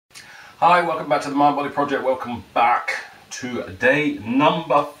Hi, welcome back to the Mind Body Project. Welcome back to day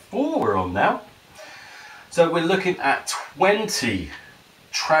number 4 we're on now. So we're looking at 20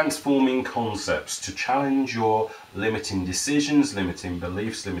 transforming concepts to challenge your limiting decisions, limiting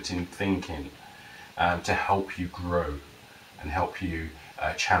beliefs, limiting thinking, to help you grow and help you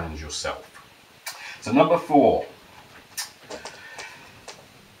challenge yourself. So number 4,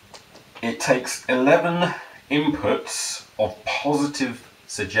 it takes 11 inputs of positive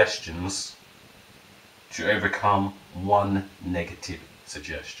suggestions to overcome one negative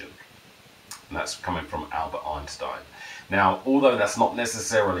suggestion. And that's coming from Albert Einstein. Now, although that's not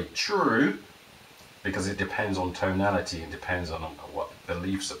necessarily true, because it depends on tonality and depends on what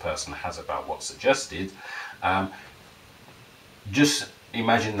beliefs a person has about what's suggested, just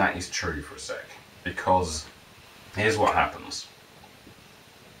imagine that is true for a sec, because here's what happens.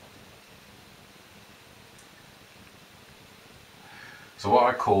 So what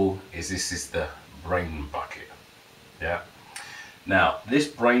I call this is the brain bucket. Yeah. Now, this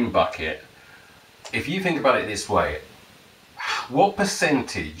brain bucket, if you think about it this way, what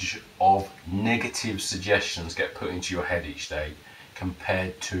percentage of negative suggestions get put into your head each day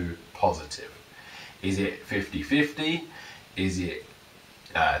compared to positive? Is it 50-50? Is it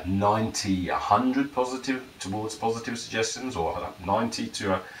 90-100 positive towards positive suggestions, or 90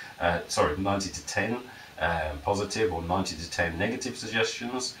 to 10 positive, or 90 to 10 negative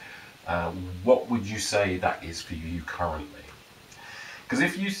suggestions? What would you say that is for you currently? Because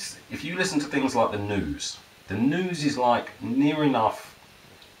if you listen to things like the news is like near enough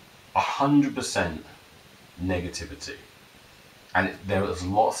 100% negativity, and there is a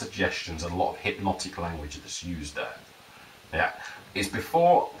lot of suggestions, a lot of hypnotic language that's used there. Yeah, it's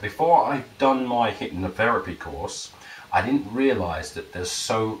before I've done my hypnotherapy course, I didn't realize that there's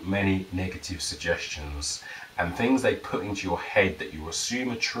so many negative suggestions and things they put into your head that you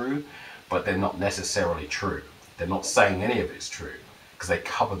assume are true, but they're not necessarily true. They're not saying any of it's true because they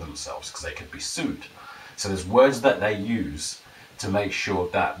cover themselves, because they could be sued. So there's words that they use to make sure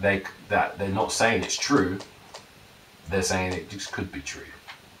that they're not saying it's true. They're saying it just could be true.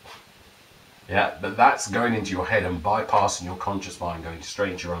 Yeah, but that's going into your head and bypassing your conscious mind, going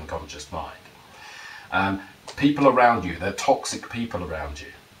straight into your unconscious mind. People around you, they're toxic people around you.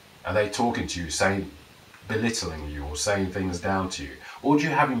 Are they talking to you, belittling you, or saying things down to you? Or do you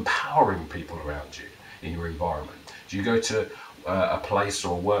have empowering people around you in your environment? Do you go to a place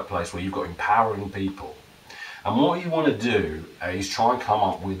or a workplace where you've got empowering people? And what you want to do is try and come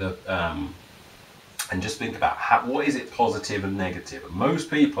up with and just think about what is it positive and negative. And most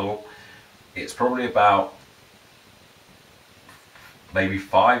people, it's probably about maybe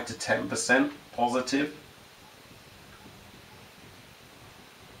 5 to 10% positive,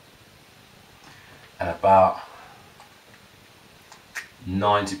 and about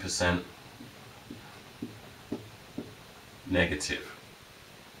 90% negative.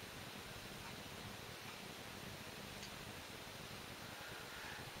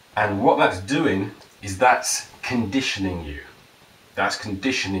 And what that's doing is that's conditioning you. That's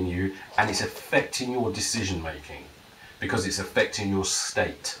conditioning you, and it's affecting your decision making, because it's affecting your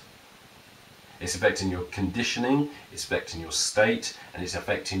state. It's affecting your conditioning, it's affecting your state, and it's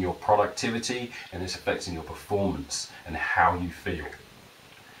affecting your productivity, and it's affecting your performance and how you feel.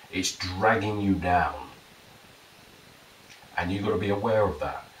 It's dragging you down, and you've got to be aware of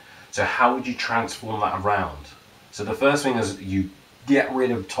that. So how would you transform that around? So the first thing is you get rid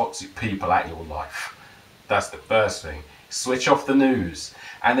of toxic people out of your life. That's the first thing. Switch off the news,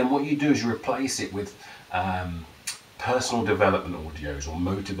 and then what you do is you replace it with personal development audios or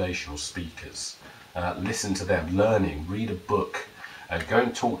motivational speakers. Listen to them, learning, read a book, go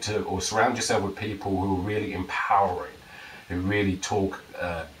and talk to or surround yourself with people who are really empowering, who really talk,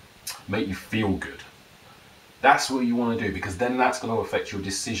 make you feel good. That's what you want to do, because then that's going to affect your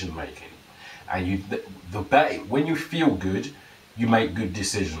decision making. And when you feel good, you make good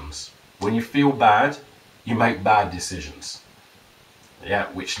decisions. When you feel bad, you make bad decisions.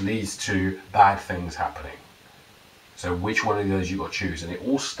 Yeah, which leads to bad things happening. So which one of those you got to choose? And it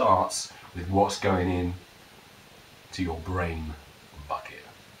all starts with what's going in to your brain bucket.